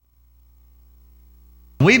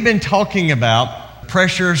We've been talking about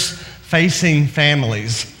pressures facing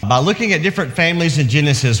families. By looking at different families in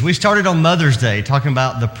Genesis, we started on Mother's Day talking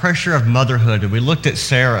about the pressure of motherhood, and we looked at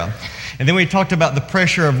Sarah. And then we talked about the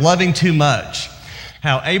pressure of loving too much,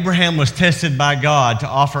 how Abraham was tested by God to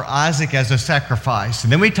offer Isaac as a sacrifice.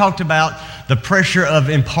 And then we talked about the pressure of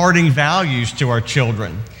imparting values to our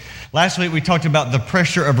children. Last week we talked about the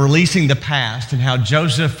pressure of releasing the past and how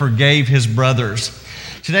Joseph forgave his brothers.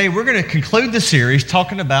 Today we're going to conclude the series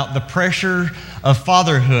talking about the pressure of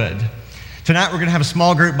fatherhood. Tonight we're going to have a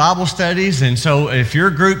small group Bible studies, and so if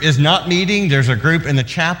your group is not meeting, there's a group in the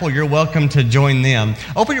chapel. You're welcome to join them.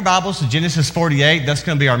 Open your Bibles to Genesis 48. That's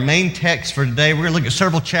going to be our main text for today. We're going to look at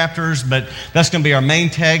several chapters, but that's going to be our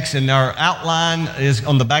main text, and our outline is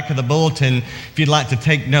on the back of the bulletin if you'd like to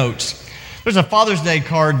take notes. There's a Father's Day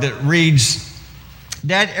card that reads,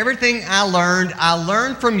 "Dad, everything I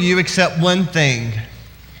learned from you except one thing.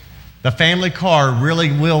 The family car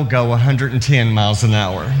really will go 110 miles an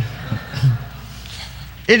hour."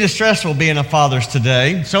 It is stressful being a father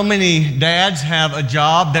today. So many dads have a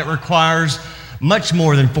job that requires much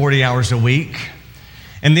more than 40 hours a week.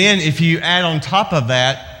 And then if you add on top of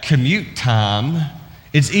that commute time,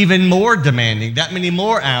 it's even more demanding, that many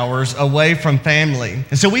more hours away from family.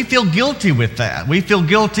 And so we feel guilty with that. We feel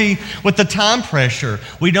guilty with the time pressure.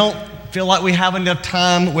 We don't feel like we have enough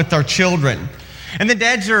time with our children. And the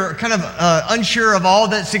dads are kind of unsure of all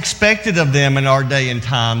that's expected of them in our day and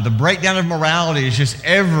time. The breakdown of morality is just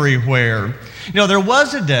everywhere. You know, there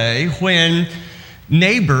was a day when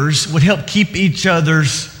neighbors would help keep each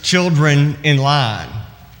other's children in line.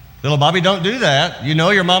 Little Bobby, don't do that. You know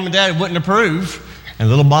your mom and dad wouldn't approve. And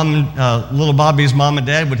little Bobby's mom and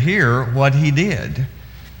dad would hear what he did.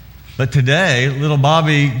 But today, little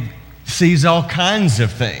Bobby sees all kinds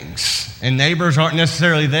of things, and neighbors aren't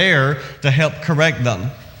necessarily there to help correct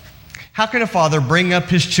them. How can a father bring up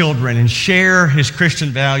his children and share his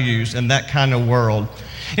Christian values in that kind of world?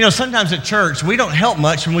 You know, sometimes at church, we don't help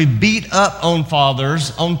much when we beat up on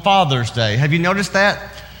fathers on Father's Day. Have you noticed that?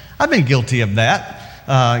 I've been guilty of that.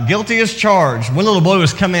 Guilty as charged. One little boy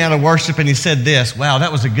was coming out of worship and he said this, "Wow,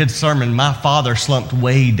 that was a good sermon. My father slumped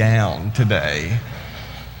way down today."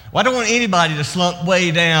 Well, I don't want anybody to slump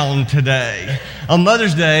way down today. On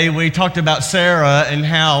Mother's Day, we talked about Sarah and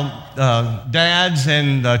how dads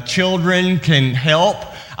and children can help.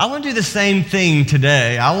 I want to do the same thing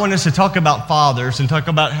today. I want us to talk about fathers and talk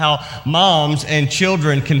about how moms and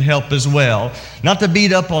children can help as well. Not to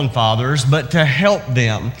beat up on fathers, but to help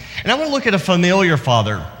them. And I want to look at a familiar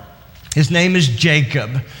father. His name is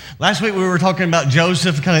Jacob. Last week we were talking about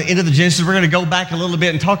Joseph, kind of into the Genesis. We're going to go back a little bit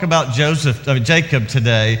and talk about Jacob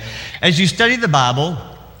today. As you study the Bible,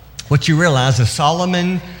 what you realize is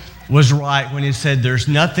Solomon was right when he said there's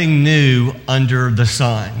nothing new under the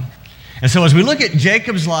sun. And so as we look at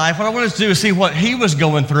Jacob's life, what I want us to do is see what he was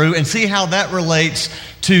going through and see how that relates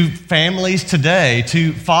to families today,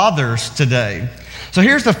 to fathers today. So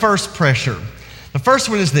here's the first pressure. The first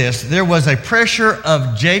one is this: there was a pressure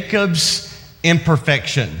of Jacob's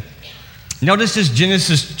imperfection. Notice this,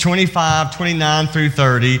 Genesis 25, 29 through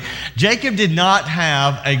 30. Jacob did not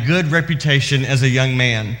have a good reputation as a young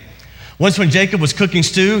man. Once when Jacob was cooking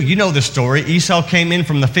stew, you know the story, Esau came in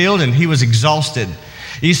from the field and he was exhausted.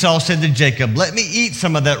 Esau said to Jacob, "Let me eat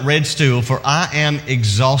some of that red stew, for I am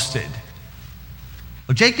exhausted."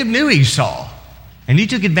 Well, Jacob knew Esau, and he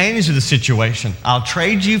took advantage of the situation. "I'll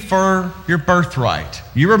trade you for your birthright."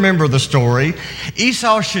 You remember the story.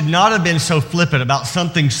 Esau should not have been so flippant about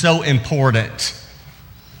something so important.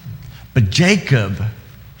 But Jacob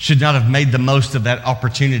should not have made the most of that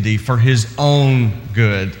opportunity for his own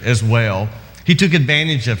good as well. He took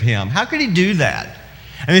advantage of him. How could he do that?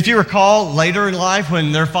 And if you recall, later in life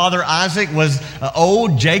when their father Isaac was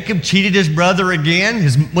old, Jacob cheated his brother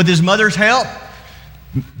again with his mother's help.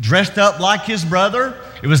 Dressed up like his brother.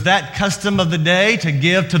 It was that custom of the day to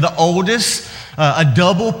give to the oldest a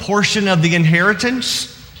double portion of the inheritance.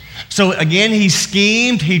 So again, he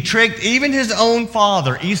schemed, he tricked even his own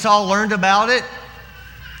father. Esau learned about it.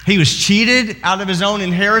 He was cheated out of his own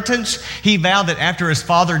inheritance. He vowed that after his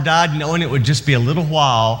father died, knowing it would just be a little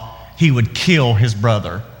while, he would kill his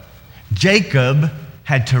brother. Jacob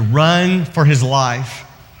had to run for his life.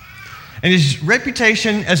 And his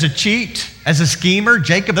reputation as a cheat, as a schemer,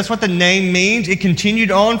 Jacob, that's what the name means. It continued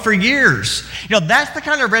on for years. You know, that's the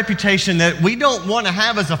kind of reputation that we don't want to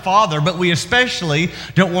have as a father, but we especially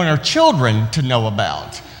don't want our children to know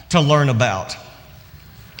about, to learn about.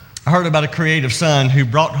 I heard about a creative son who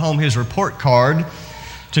brought home his report card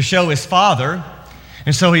to show his father.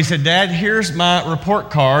 And so he said, "Dad, here's my report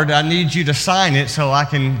card. I need you to sign it so I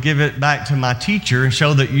can give it back to my teacher and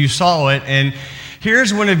show that you saw it." And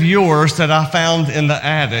Here's one of yours that I found in the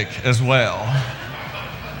attic as well.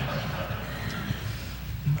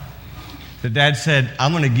 The dad said,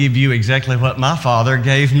 I'm going to give you exactly what my father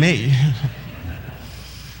gave me.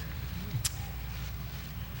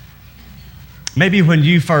 Maybe when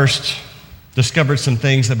you first discovered some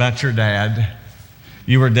things about your dad,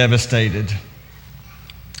 you were devastated.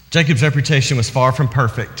 Jacob's reputation was far from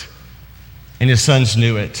perfect, and his sons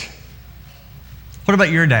knew it. What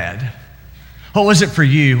about your dad? What was it for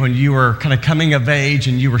you when you were kind of coming of age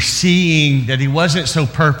and you were seeing that he wasn't so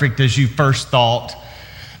perfect as you first thought?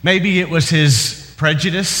 Maybe it was his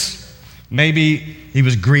prejudice. Maybe he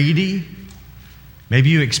was greedy.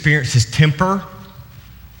 Maybe you experienced his temper.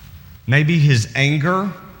 Maybe his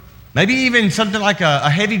anger. Maybe even something like a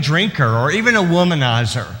heavy drinker or even a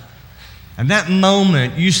womanizer. And that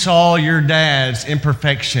moment you saw your dad's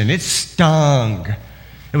imperfection. It stung.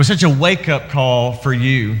 It was such a wake-up call for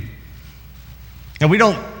you. Now, we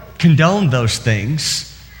don't condone those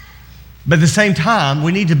things, but at the same time,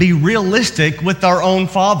 we need to be realistic with our own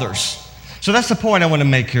fathers. So that's the point I want to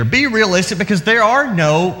make here. Be realistic because there are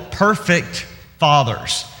no perfect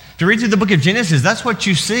fathers. If you read through the book of Genesis, that's what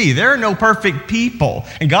you see. There are no perfect people,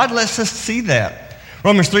 and God lets us see that.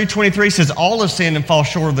 Romans 3:23 says, all have sinned and fall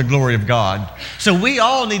short of the glory of God. So we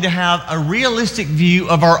all need to have a realistic view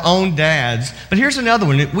of our own dads. But here's another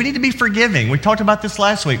one. We need to be forgiving. We talked about this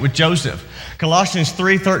last week with Joseph. Colossians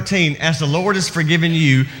 3:13, as the Lord has forgiven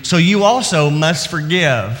you, so you also must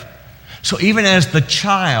forgive. So even as the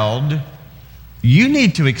child, you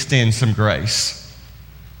need to extend some grace.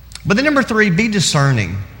 But then number 3, be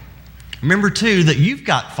discerning. Remember too that you've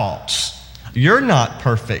got faults. You're not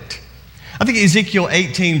perfect. I think Ezekiel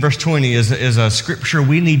 18 verse 20 is a scripture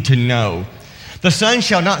we need to know. The son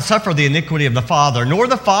shall not suffer the iniquity of the father, nor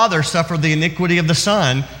the father suffer the iniquity of the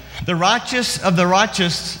son. The righteousness of the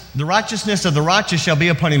righteous shall be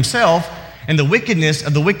upon himself, and the wickedness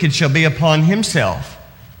of the wicked shall be upon himself.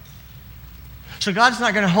 So God's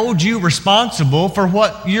not going to hold you responsible for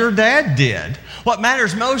what your dad did. What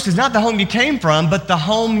matters most is not the home you came from, but the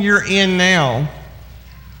home you're in now.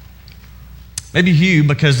 Maybe you,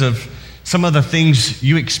 because of some of the things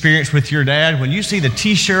you experienced with your dad, when you see the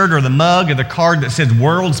t-shirt or the mug or the card that says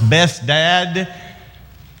world's best dad,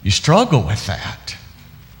 you struggle with that.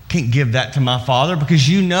 Can't give that to my father because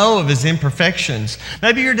you know of his imperfections.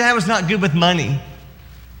 Maybe your dad was not good with money.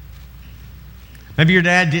 Maybe your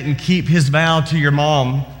dad didn't keep his vow to your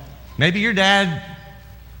mom. Maybe your dad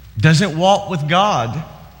doesn't walk with God.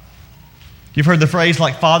 You've heard the phrase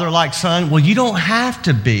like father, like son. Well, you don't have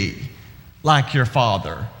to be like your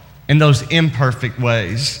father in those imperfect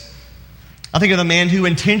ways. I think of the man who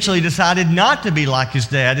intentionally decided not to be like his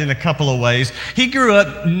dad in a couple of ways. He grew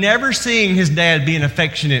up never seeing his dad being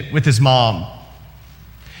affectionate with his mom.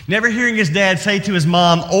 Never hearing his dad say to his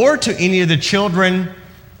mom or to any of the children,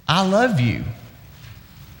 I love you.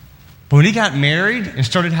 But when he got married and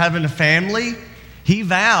started having a family, he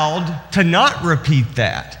vowed to not repeat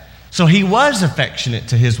that. So he was affectionate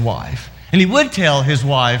to his wife. And he would tell his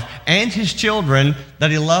wife and his children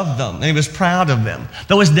that he loved them and he was proud of them.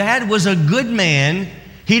 Though his dad was a good man,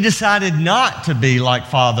 he decided not to be like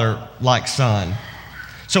father, like son.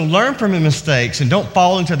 So learn from his mistakes and don't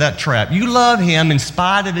fall into that trap. You love him in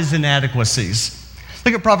spite of his inadequacies.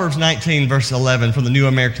 Look at Proverbs 19, verse 11 from the New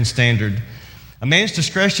American Standard. A man's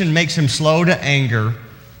discretion makes him slow to anger,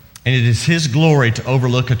 and it is his glory to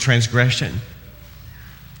overlook a transgression.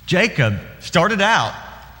 Jacob started out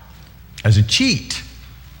as a cheat,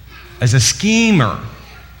 as a schemer,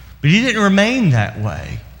 but he didn't remain that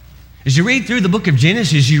way. As you read through the book of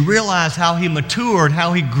Genesis, you realize how he matured,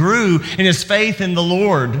 how he grew in his faith in the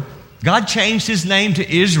Lord. God changed his name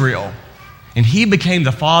to Israel, and he became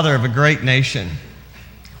the father of a great nation.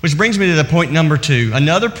 Which brings me to the point number 2.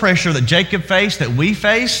 Another pressure that Jacob faced, that we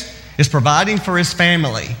face, is providing for his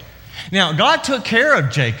family. Now, God took care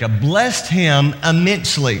of Jacob, blessed him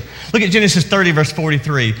immensely. Look at Genesis 30, verse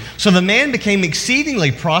 43. So the man became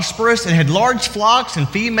exceedingly prosperous and had large flocks and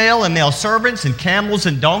female and male servants and camels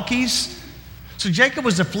and donkeys. So Jacob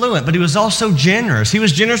was affluent, but he was also generous. He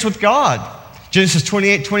was generous with God. Genesis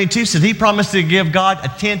 28:22 says he promised to give God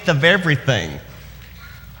 1/10 of everything.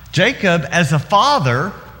 Jacob, as a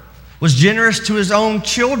father, was generous to his own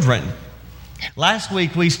children. Last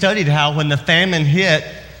week we studied how when the famine hit,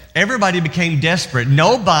 everybody became desperate.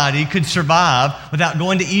 Nobody could survive without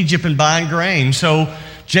going to Egypt and buying grain. So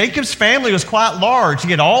Jacob's family was quite large. He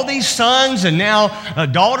had all these sons and now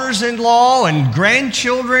daughters-in-law and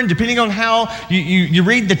grandchildren, depending on how you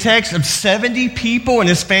read the text, of 70 people in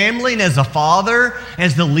his family. And as a father,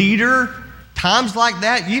 as the leader, times like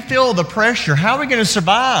that, you feel the pressure. How are we going to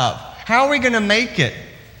survive? How are we going to make it?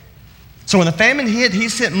 So when the famine hit, he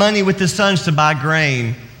sent money with his sons to buy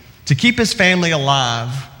grain to keep his family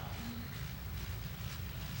alive.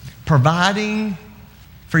 Providing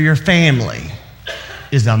for your family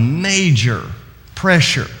is a major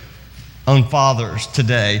pressure on fathers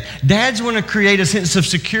today. Dads want to create a sense of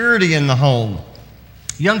security in the home.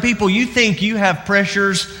 Young people, you think you have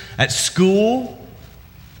pressures at school?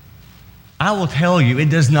 I will tell you, it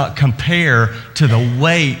does not compare to the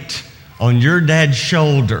weight on your dad's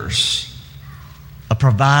shoulders of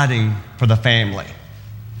providing for the family.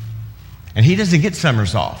 And he doesn't get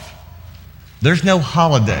summers off. There's no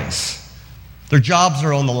holidays. Their jobs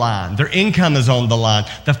are on the line. Their income is on the line.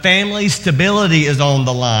 The family's stability is on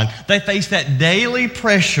the line. They face that daily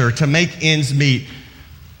pressure to make ends meet.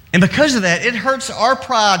 And because of that, it hurts our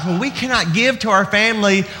pride when we cannot give to our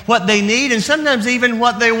family what they need and sometimes even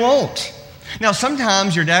what they want. Now,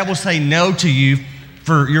 sometimes your dad will say no to you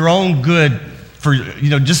for your own good,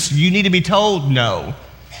 just you need to be told no.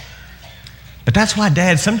 But that's why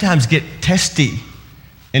dads sometimes get testy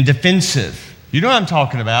and defensive. You know what I'm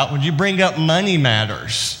talking about when you bring up money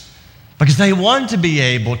matters, because they want to be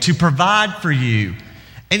able to provide for you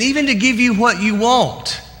and even to give you what you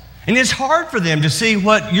want. And it's hard for them to see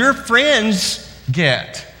what your friends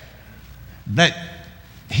get, that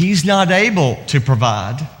he's not able to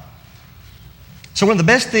provide. So one of the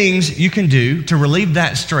best things you can do to relieve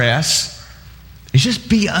that stress is just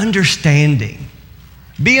be understanding.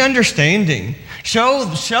 Be understanding. Show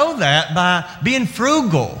that by being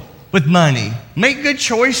frugal with money. Make good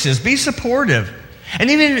choices. Be supportive. And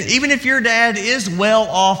even if your dad is well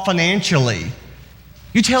off financially,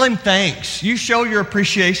 you tell him thanks. You show your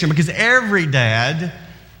appreciation, because every dad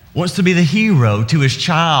wants to be the hero to his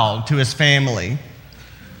child, to his family.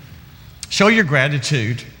 Show your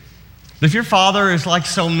gratitude. If your father is like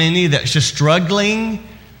so many that's just struggling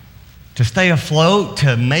to stay afloat,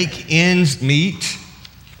 to make ends meet,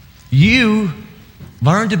 you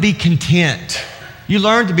learn to be content. You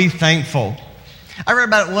learn to be thankful. I read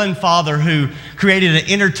about one father who created an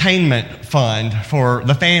entertainment fund for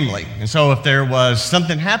the family. And so if there was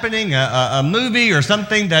something happening, a movie or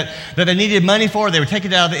something that they needed money for, they would take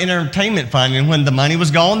it out of the entertainment fund. And when the money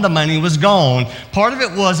was gone, the money was gone. Part of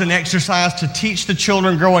it was an exercise to teach the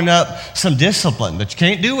children growing up some discipline, that you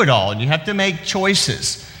can't do it all and you have to make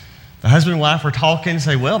choices. The husband and wife were talking and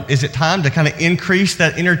say, well, is it time to kind of increase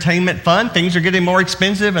that entertainment fund? Things are getting more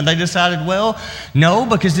expensive. And they decided, well, no,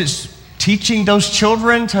 because it's teaching those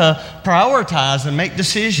children to prioritize and make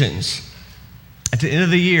decisions. At the end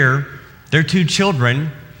of the year, their two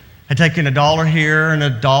children had taken $1 here and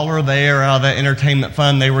 $1 there out of that entertainment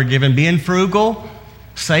fund they were given. Being frugal,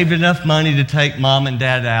 saved enough money to take mom and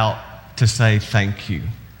dad out to say thank you.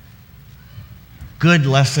 Good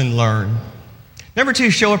lesson learned. Number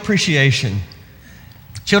 2, show appreciation.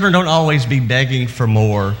 Children don't always be begging for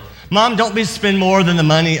more. Mom, don't spend more than the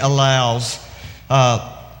money allows.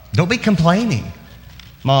 Don't be complaining,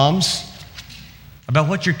 moms, about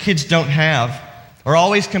what your kids don't have, or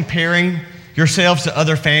always comparing yourselves to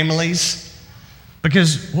other families.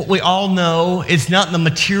 Because what we all know, it's not the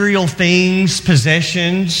material things,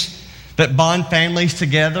 possessions that bond families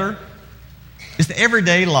together. It's the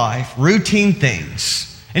everyday life, routine things.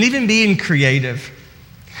 And even being creative.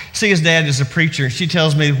 See, his dad is a preacher. She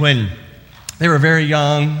tells me when they were very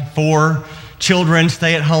young, 4 children,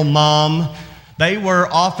 stay-at-home mom, they were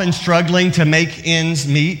often struggling to make ends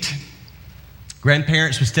meet.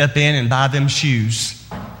 Grandparents would step in and buy them shoes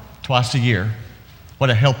twice a year. What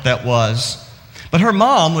a help that was. But her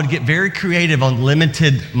mom would get very creative on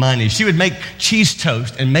limited money. She would make cheese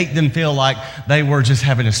toast and make them feel like they were just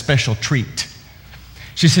having a special treat.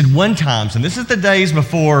 She said one time, and this is the days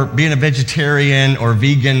before being a vegetarian or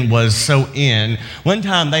vegan was so in, one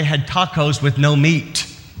time they had tacos with no meat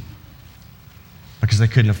because they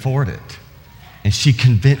couldn't afford it. And she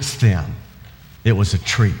convinced them it was a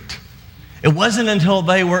treat. It wasn't until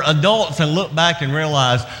they were adults and looked back and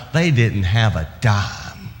realized they didn't have a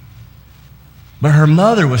dime. But her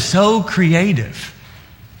mother was so creative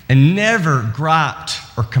and never griped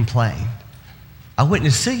or complained. I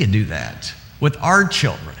witnessed Sia do that with our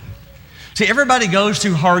children. See, everybody goes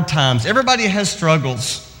through hard times. Everybody has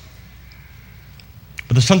struggles.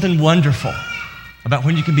 But there's something wonderful about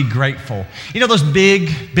when you can be grateful. You know those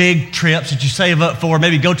big trips that you save up for,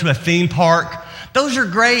 maybe go to a theme park? Those are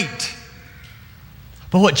great.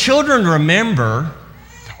 But what children remember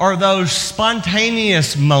are those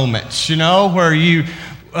spontaneous moments, where you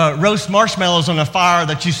roast marshmallows on a fire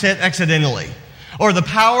that you set accidentally. Or the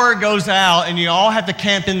power goes out and you all have to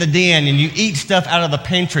camp in the den and you eat stuff out of the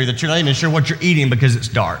pantry that you're not even sure what you're eating because it's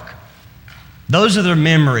dark. Those are their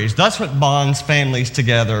memories. That's what bonds families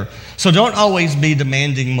together. So don't always be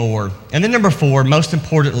demanding more. And then number 4, most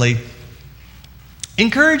importantly,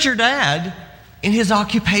 encourage your dad in his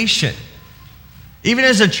occupation. Even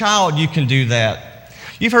as a child, you can do that.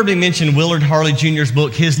 You've heard me mention Willard Harley Jr.'s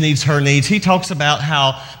book, His Needs, Her Needs. He talks about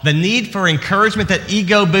how the need for encouragement, that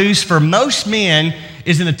ego boost for most men,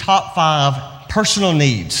 is in the top 5 personal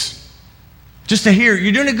needs. Just to hear,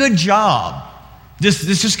 you're doing a good job. This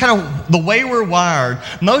is just kind of the way we're wired.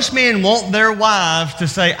 Most men want their wives to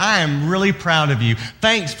say, I am really proud of you.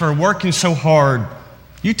 Thanks for working so hard.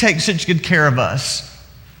 You take such good care of us.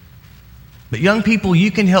 But young people,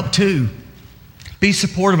 you can help too. Be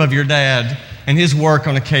supportive of your dad and his work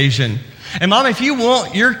on occasion. And mom, if you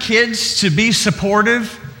want your kids to be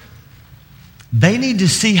supportive, they need to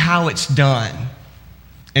see how it's done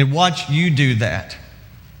and watch you do that.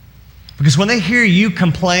 Because when they hear you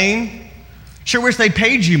complain, sure wish they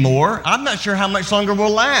paid you more. I'm not sure how much longer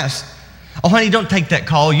we'll last. Oh, honey, don't take that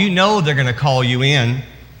call. You know they're going to call you in.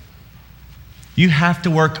 You have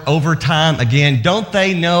to work overtime again. Don't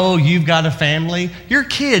they know you've got a family? Your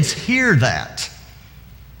kids hear that.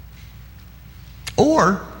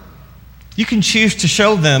 Or you can choose to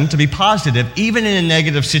show them to be positive, even in a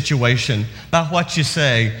negative situation, by what you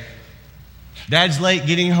say. Dad's late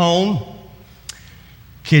getting home.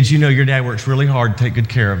 Kids, you know your dad works really hard to take good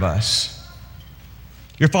care of us.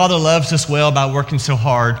 Your father loves us well by working so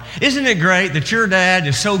hard. Isn't it great that your dad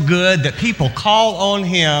is so good that people call on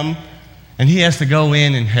him and he has to go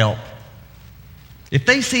in and help? If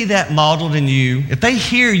they see that modeled in you, if they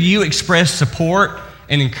hear you express support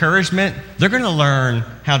and encouragement, they're going to learn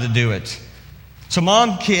how to do it. So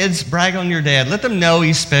mom, kids, brag on your dad. Let them know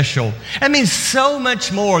he's special. That means so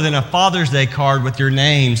much more than a Father's Day card with your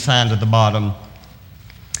name signed at the bottom.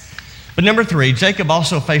 But number 3, Jacob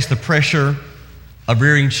also faced the pressure of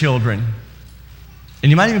rearing children. And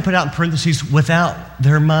you might even put out in parentheses, without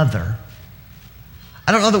their mother.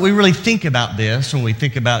 I don't know that we really think about this when we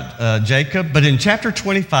think about Jacob, but in chapter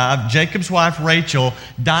 25, Jacob's wife Rachel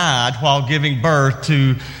died while giving birth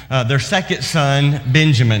to their second son,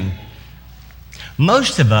 Benjamin.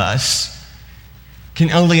 Most of us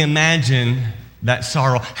can only imagine that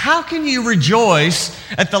sorrow. How can you rejoice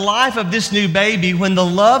at the life of this new baby when the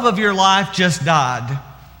love of your life just died?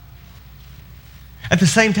 At the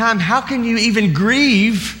same time, how can you even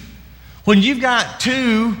grieve when you've got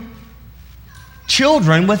 2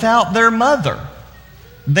 children without their mother?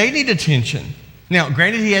 They need attention. Now,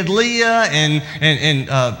 granted, he had Leah and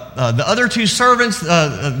the other 2 servants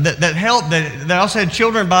that helped, that also had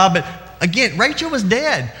children by, but again, Rachel was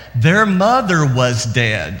dead. Their mother was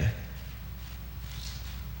dead.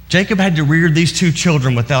 Jacob had to rear these 2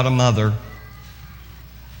 children without a mother.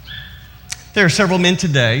 There are several men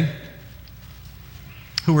today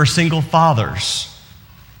who are single fathers.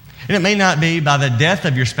 And it may not be by the death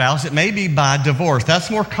of your spouse, it may be by divorce.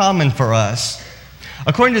 That's more common for us.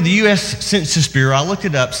 According to the U.S. Census Bureau, I looked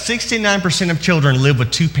it up, 69% of children live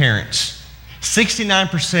with 2 parents.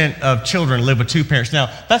 69% of children live with 2 parents.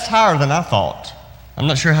 Now, that's higher than I thought. I'm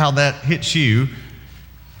not sure how that hits you,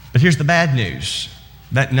 but here's the bad news.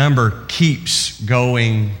 That number keeps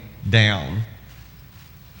going down.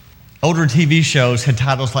 Older TV shows had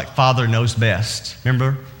titles like Father Knows Best.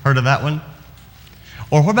 Remember? Heard of that one?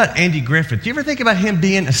 Or what about Andy Griffith? Do you ever think about him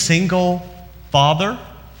being a single father?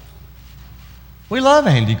 We love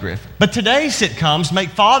Andy Griffith. But today's sitcoms make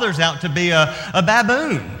fathers out to be a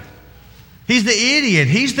baboon. He's the idiot.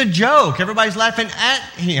 He's the joke. Everybody's laughing at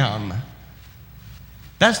him.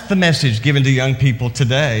 That's the message given to young people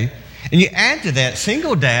today. And you add to that,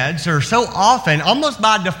 single dads are so often, almost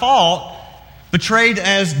by default, portrayed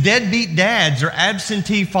as deadbeat dads or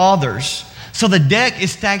absentee fathers. So the deck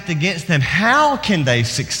is stacked against them. How can they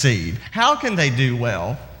succeed? How can they do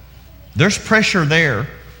well? There's pressure there.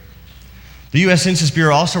 The U.S. Census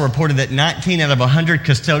Bureau also reported that 19 out of 100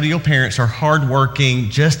 custodial parents are hardworking,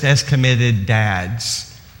 just as committed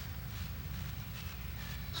dads.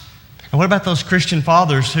 And what about those Christian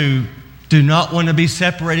fathers who do not want to be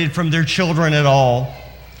separated from their children at all?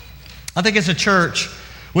 I think as a church,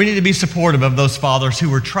 we need to be supportive of those fathers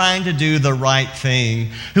who are trying to do the right thing,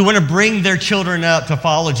 who want to bring their children up to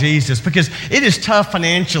follow Jesus, because it is tough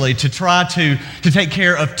financially to try to take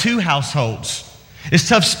care of 2 households. It's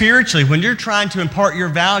tough spiritually when you're trying to impart your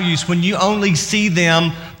values when you only see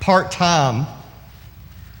them part-time.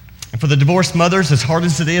 And for the divorced mothers, as hard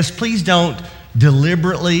as it is, please don't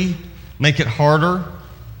deliberately make it harder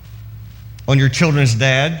on your children's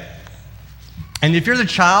dad. And if you're the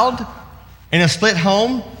child in a split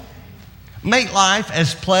home, Make life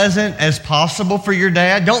as pleasant as possible for your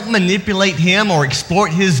dad. Don't manipulate him or exploit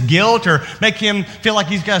his guilt or make him feel like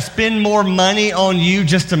he's got to spend more money on you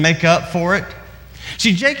just to make up for it.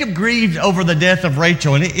 See, Jacob grieved over the death of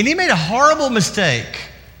Rachel, and he made a horrible mistake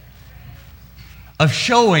of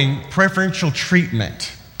showing preferential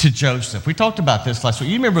treatment to Joseph. We talked about this last week.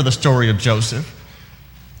 You remember the story of Joseph.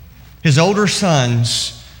 His older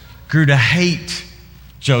sons grew to hate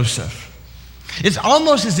Joseph. It's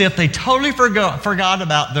almost as if they totally forgot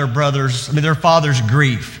about their father's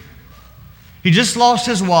grief. He just lost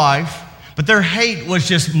his wife, but their hate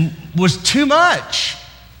was too much.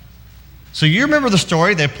 So you remember the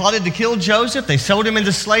story. They plotted to kill Joseph. They sold him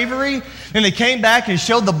into slavery. Then they came back and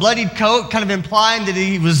showed the bloodied coat, kind of implying that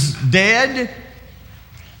he was dead.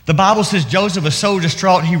 The Bible says Joseph was so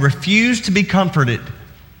distraught he refused to be comforted.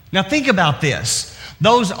 Now think about this.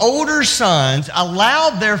 Those older sons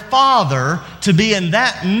allowed their father to be in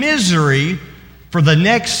that misery for the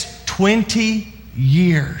next 20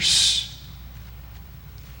 years.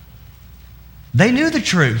 They knew the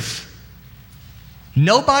truth.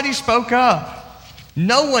 Nobody spoke up.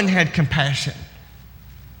 No one had compassion.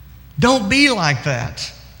 Don't be like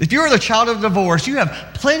that. If you're the child of divorce, you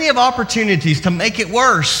have plenty of opportunities to make it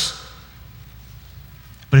worse.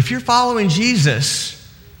 But if you're following Jesus,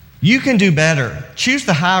 you can do better. Choose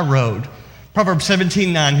the high road. Proverbs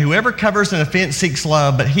 17:9, whoever covers an offense seeks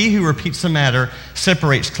love, but he who repeats the matter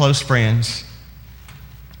separates close friends.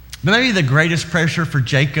 But maybe the greatest pressure for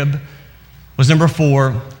Jacob was number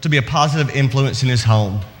 4, to be a positive influence in his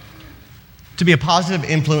home. To be a positive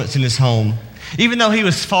influence in his home. Even though he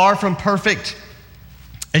was far from perfect,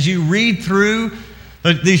 as you read through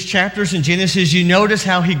these chapters in Genesis, you notice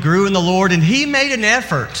how he grew in the Lord, and he made an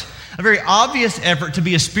effort, a very obvious effort, to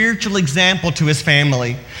be a spiritual example to his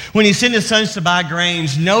family. When he sent his sons to buy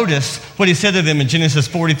grains, notice what he said to them in Genesis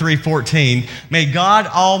 43:14. May God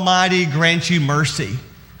Almighty grant you mercy.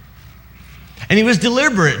 And he was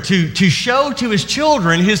deliberate to show to his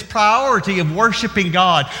children his priority of worshiping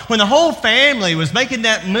God. When the whole family was making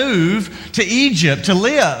that move to Egypt to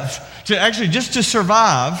live, just to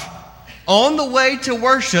survive, on the way to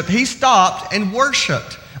worship, he stopped and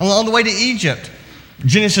worshiped on the way to Egypt.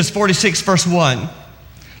 Genesis 46, verse 1.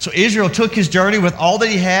 So Israel took his journey with all that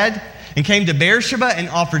he had and came to Beersheba and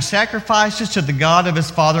offered sacrifices to the God of his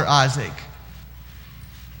father Isaac.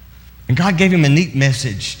 And God gave him a neat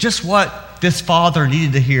message, just what this father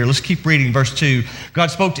needed to hear. Let's keep reading verse 2. God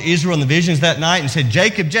spoke to Israel in the visions that night and said,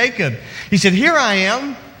 Jacob, Jacob. He said, here I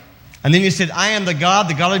am. And then he said, I am the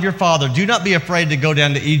God of your father. Do not be afraid to go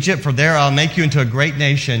down to Egypt, for there I'll make you into a great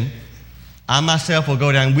nation. I myself will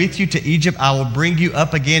go down with you to Egypt. I will bring you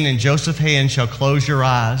up again, and Joseph's hand shall close your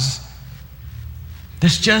eyes.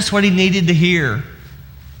 That's just what he needed to hear.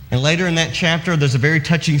 And later in that chapter, there's a very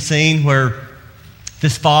touching scene where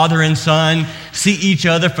this father and son see each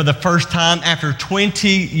other for the first time after 20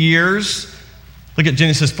 years. Look at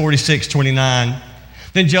Genesis 46:29.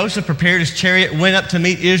 Then Joseph prepared his chariot, went up to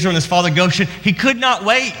meet Israel and his father Goshen. He could not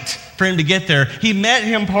wait for him to get there. He met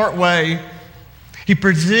him part way. He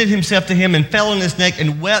presented himself to him and fell on his neck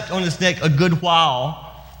and wept on his neck a good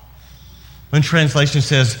while. One translation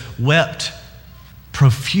says, wept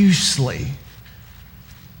profusely.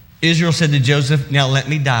 Israel said to Joseph, now let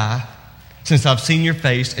me die, since I've seen your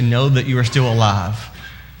face and know that you are still alive.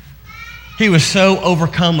 He was so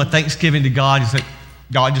overcome with thanksgiving to God, he said,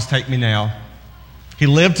 God, just take me now. He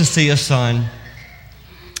lived to see a son.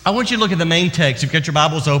 I want you to look at the main text. If you get your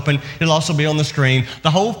Bibles open, it'll also be on the screen. The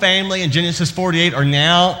whole family in Genesis 48 are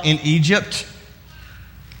now in Egypt.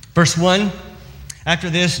 Verse 1, after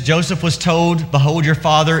this, Joseph was told, behold, your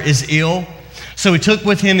father is ill. So he took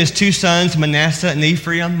with him his 2 sons, Manasseh and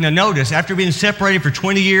Ephraim. Now notice, after being separated for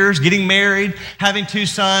 20 years, getting married, having 2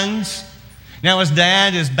 sons, now his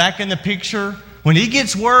dad is back in the picture. When he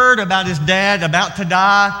gets word about his dad about to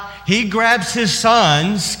die, he grabs his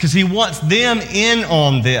sons because he wants them in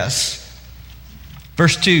on this.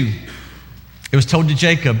 Verse 2, it was told to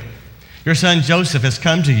Jacob, your son Joseph has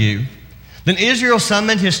come to you. Then Israel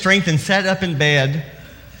summoned his strength and sat up in bed.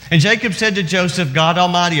 And Jacob said to Joseph, God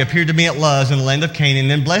Almighty appeared to me at Luz in the land of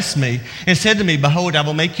Canaan and blessed me and said to me, behold, I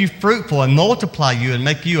will make you fruitful and multiply you and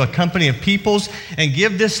make you a company of peoples and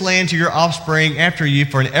give this land to your offspring after you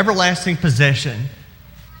for an everlasting possession.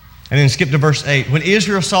 And then skip to verse 8. When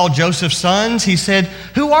Israel saw Joseph's sons, he said,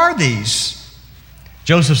 who are these?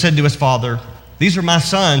 Joseph said to his father, these are my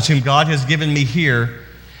sons whom God has given me here.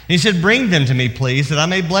 And he said, bring them to me, please, that I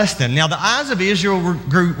may bless them. Now the eyes of Israel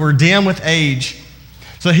were dim with age,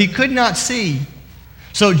 so he could not see.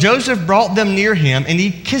 So Joseph brought them near him, and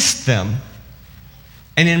he kissed them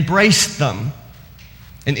and embraced them.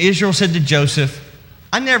 And Israel said to Joseph,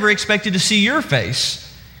 I never expected to see your face.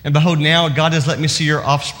 And behold, now God has let me see your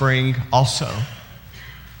offspring also.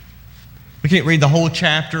 We can't read the whole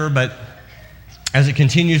chapter, but as it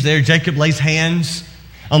continues there, Jacob lays hands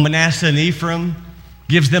on Manasseh and Ephraim,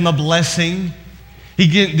 gives them a blessing. He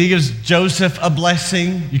gives Joseph a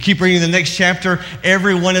blessing. You keep reading the next chapter,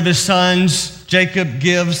 every one of his sons, Jacob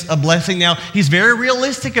gives a blessing. Now, he's very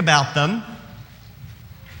realistic about them.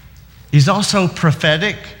 He's also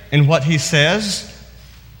prophetic in what he says.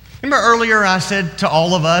 Remember earlier I said to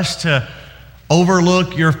all of us to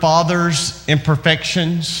overlook your father's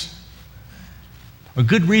imperfections? A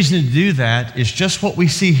good reason to do that is just what we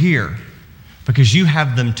see here, because you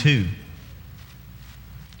have them too.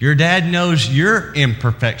 Your dad knows your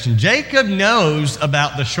imperfection. Jacob knows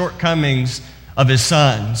about the shortcomings of his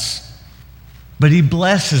sons, but he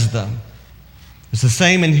blesses them. It's the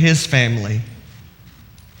same in his family.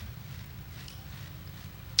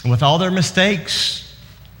 And with all their mistakes,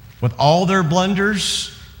 with all their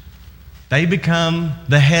blunders, they become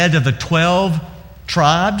the head of the 12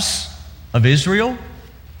 tribes of Israel.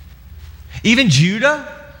 Even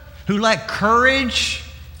Judah, who lacked courage,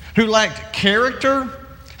 who lacked character,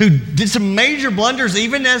 who did some major blunders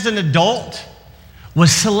even as an adult,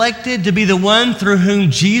 was selected to be the one through whom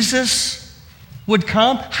Jesus would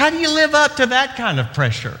come. How do you live up to that kind of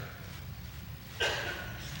pressure?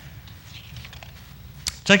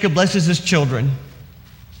 Jacob blesses his children.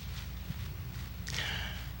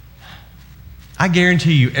 I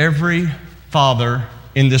guarantee you, every father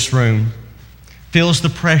in this room feels the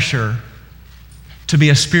pressure to be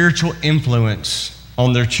a spiritual influence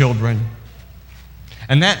on their children.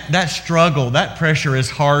 And that struggle, that pressure is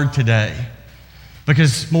hard today,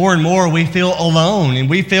 because more and more we feel alone and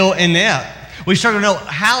we feel inept. We struggle to know,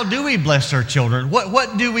 how do we bless our children?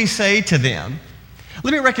 What do we say to them?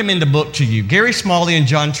 Let me recommend a book to you. Gary Smalley and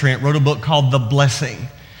John Trent wrote a book called The Blessing.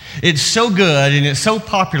 It's so good and it's so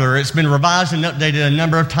popular, it's been revised and updated a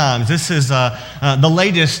number of times. This is the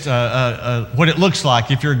latest, what it looks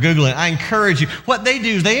like if you're Googling. I encourage you. What they do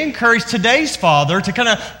is they encourage today's father to kind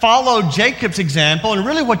of follow Jacob's example and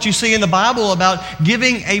really what you see in the Bible about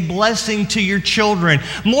giving a blessing to your children,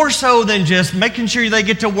 more so than just making sure they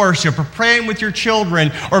get to worship or praying with your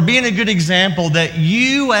children or being a good example, that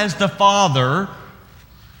you as the father,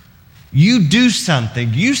 you do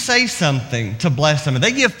something, you say something to bless them. And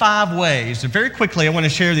they give 5 ways. And very quickly, I want to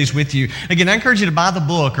share these with you. Again, I encourage you to buy the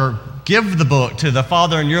book or give the book to the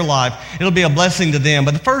father in your life. It'll be a blessing to them.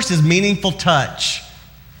 But the first is meaningful touch.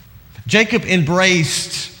 Jacob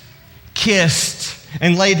embraced, kissed,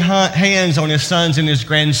 and laid hands on his sons and his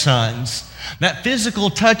grandsons. That physical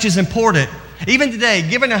touch is important. Even today,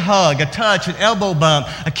 giving a hug, a touch, an elbow bump,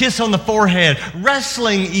 a kiss on the forehead,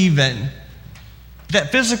 wrestling even. That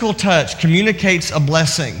physical touch communicates a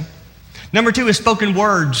blessing. Number 2 is spoken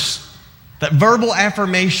words. That verbal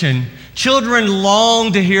affirmation. Children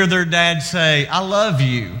long to hear their dad say, I love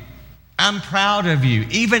you. I'm proud of you.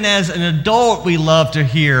 Even as an adult, we love to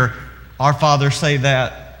hear our father say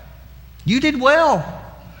that. You did well.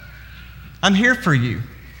 I'm here for you.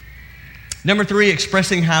 Number 3,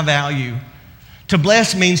 expressing high value. To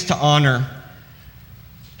bless means to honor.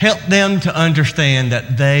 Help them to understand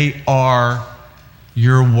that they are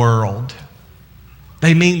your world.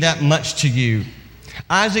 They mean that much to you.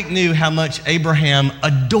 Isaac knew how much Abraham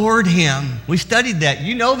adored him. We studied that.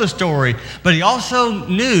 You know the story. But he also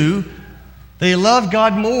knew that he loved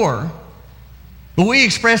God more. But we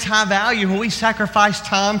express high value when we sacrifice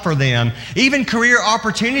time for them, even career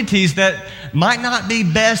opportunities that might not be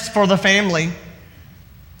best for the family.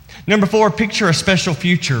 Number 4, picture a special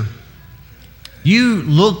future. You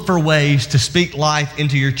look for ways to speak life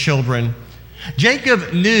into your children.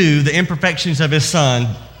 Jacob knew the imperfections of his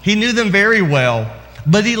son. He knew them very well,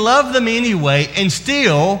 but he loved them anyway and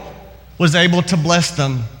still was able to bless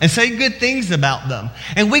them and say good things about them.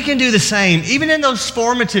 And we can do the same, even in those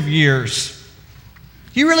formative years.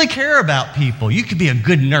 You really care about people. You could be a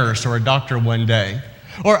good nurse or a doctor one day.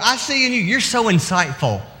 Or I see in you, you're so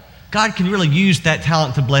insightful. God can really use that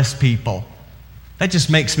talent to bless people. That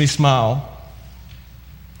just makes me smile.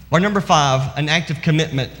 Or number 5, an act of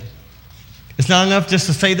commitment. It's not enough just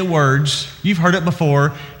to say the words. You've heard it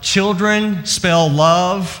before. Children spell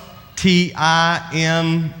love,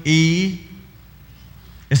 Time.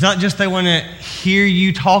 It's not just they want to hear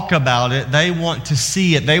you talk about it. They want to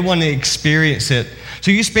see it. They want to experience it.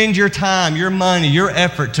 So you spend your time, your money, your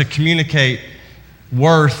effort to communicate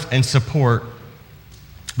worth and support.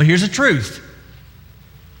 But here's the truth.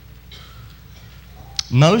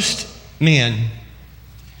 Most men,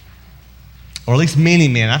 or at least many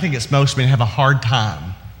men, I think it's most men, have a hard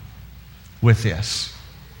time with this.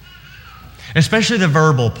 especially the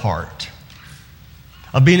verbal part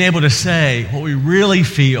of being able to say what we really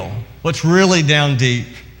feel, what's really down deep.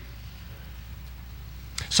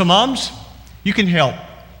 So moms, you can help,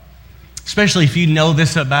 especially if you know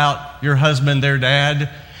this about your husband, their dad,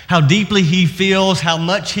 how deeply he feels, how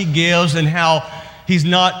much he gives, and how he's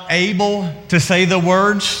not able to say the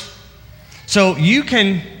words. So you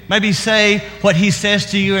can maybe say what he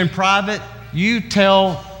says to you in private. You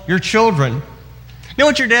tell your children. You know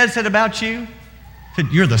what your dad said about you? He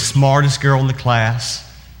said, "You're the smartest girl in the class.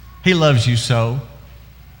 He loves you so."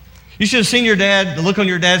 You should have seen the look on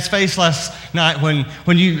your dad's face last night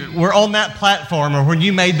when you were on that platform or when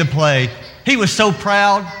you made the play. He was so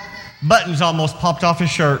proud, buttons almost popped off his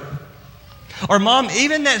shirt. Or mom,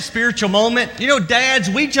 even that spiritual moment, dads,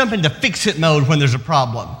 we jump into fix-it mode when there's a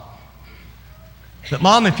problem. But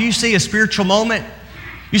mom, if you see a spiritual moment,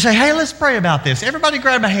 you say, "Hey, let's pray about this. Everybody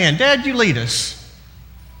grab a hand. Dad, you lead us."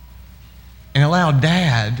 And allow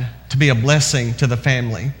dad to be a blessing to the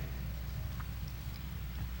family.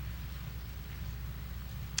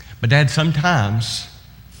 But dad, sometimes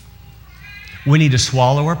we need to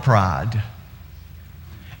swallow our pride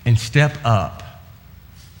and step up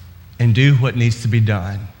and do what needs to be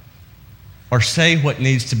done or say what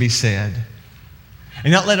needs to be said.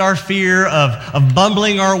 And not let our fear of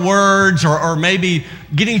bumbling our words or maybe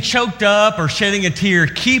getting choked up or shedding a tear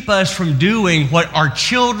keep us from doing what our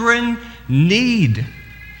children need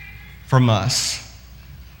from us.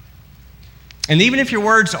 And even if your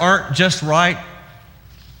words aren't just right,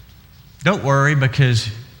 don't worry, because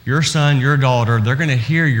your son, your daughter, they're going to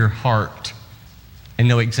hear your heart and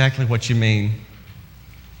know exactly what you mean.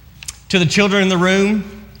 To the children in the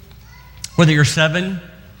room, whether you're 7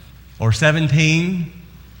 or 17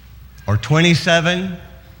 or 27,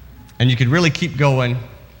 and you could really keep going,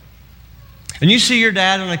 and you see your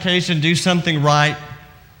dad on occasion do something right,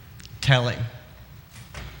 tell him.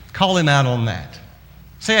 Call him out on that.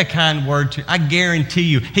 Say a kind word to him. I guarantee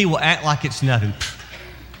you, he will act like it's nothing.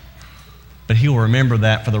 But he will remember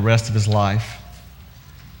that for the rest of his life.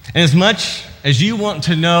 And as much as you want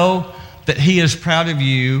to know that he is proud of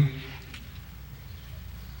you,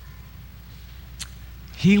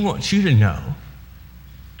 he wants you to know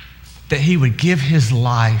that he would give his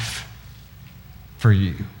life for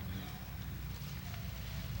you.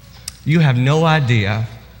 You have no idea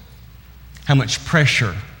how much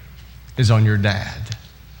pressure is on your dad.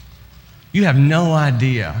 You have no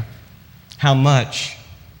idea how much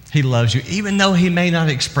he loves you, even though he may not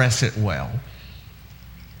express it well.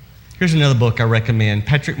 Here's another book I recommend.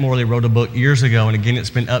 Patrick Morley wrote a book years ago, and again, it's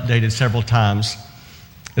been updated several times.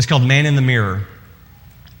 It's called Man in the Mirror.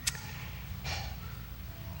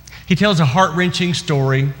 He tells a heart-wrenching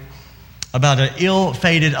story about an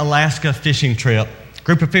ill-fated Alaska fishing trip. A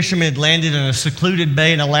group of fishermen had landed in a secluded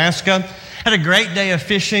bay in Alaska, had a great day of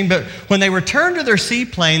fishing, but when they returned to their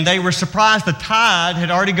seaplane, they were surprised the tide had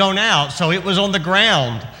already gone out, so it was on the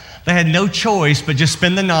ground. They had no choice but just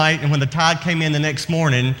spend the night, and when the tide came in the next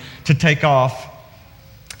morning, to take off.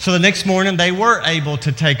 So the next morning, they were able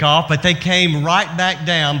to take off, but they came right back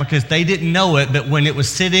down because they didn't know it, but when it was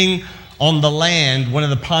sitting on the land, one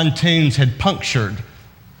of the pontoons had punctured.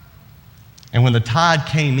 And when the tide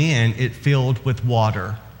came in, it filled with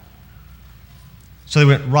water. So they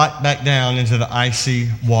went right back down into the icy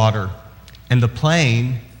water. And the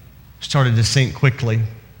plane started to sink quickly.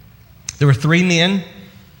 There were 3 men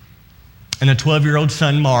and a 12-year-old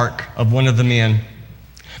son, Mark, of one of the men.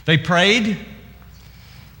 They prayed,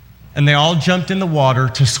 and they all jumped in the water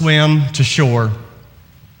to swim to shore.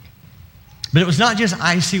 But it was not just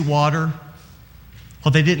icy water.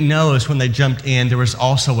 What they didn't know is when they jumped in, there was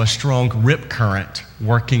also a strong rip current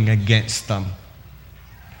working against them.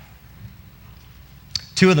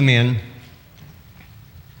 2 of the men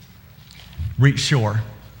reached shore.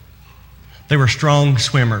 They were strong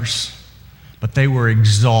swimmers, but they were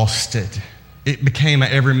exhausted. It became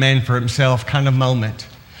an every man for himself kind of moment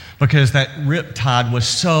because that rip tide was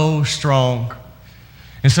so strong.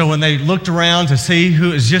 And so when they looked around to see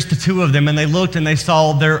who it was just the 2 of them, and they looked and they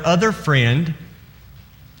saw their other friend,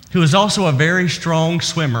 who was also a very strong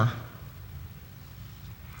swimmer.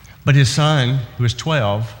 But his son, who was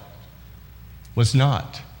 12, was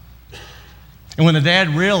not. And when the dad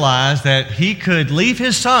realized that he could leave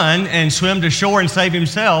his son and swim to shore and save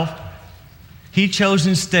himself, he chose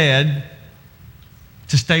instead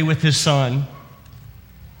to stay with his son.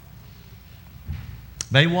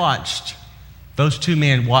 They watched. Those 2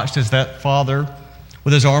 men watched as that father,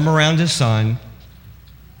 with his arm around his son,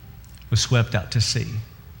 was swept out to sea.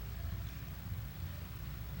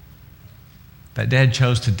 That dad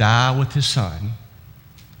chose to die with his son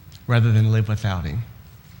rather than live without him.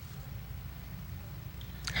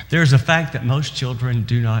 There's a fact that most children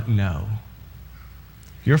do not know.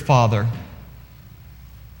 Your Father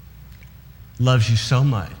loves you so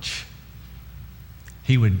much,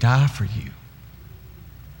 He would die for you.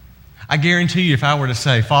 I guarantee you, if I were to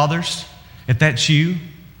say, fathers, if that's you,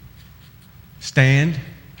 stand,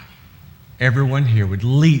 everyone here would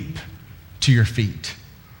leap to your feet.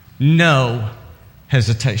 No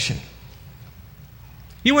hesitation.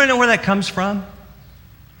 You want to know where that comes from?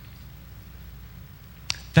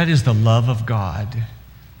 That is the love of God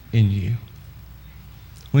in you.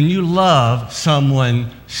 When you love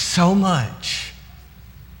someone so much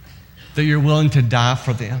that you're willing to die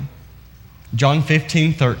for them. John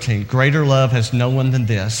 15:13, greater love has no one than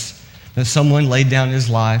this, that someone laid down his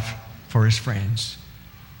life for his friends.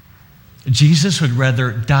 Jesus would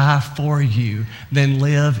rather die for you than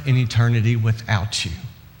live in eternity without you.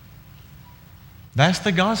 That's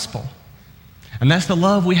the gospel. And that's the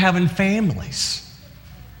love we have in families.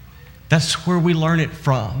 That's where we learn it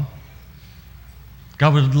from.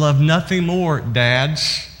 God would love nothing more,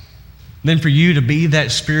 dads, than for you to be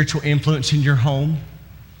that spiritual influence in your home.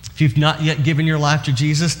 If you've not yet given your life to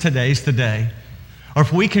Jesus, today's the day. Or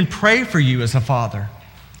if we can pray for you as a father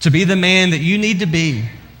to be the man that you need to be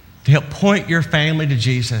to help point your family to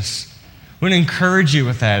Jesus, we want to encourage you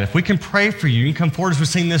with that. If we can pray for you, you can come forward as we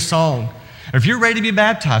sing this song. Or if you're ready to be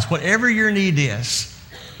baptized, whatever your need is,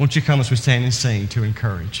 won't you come as we stand and sing to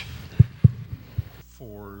encourage?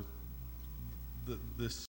 For this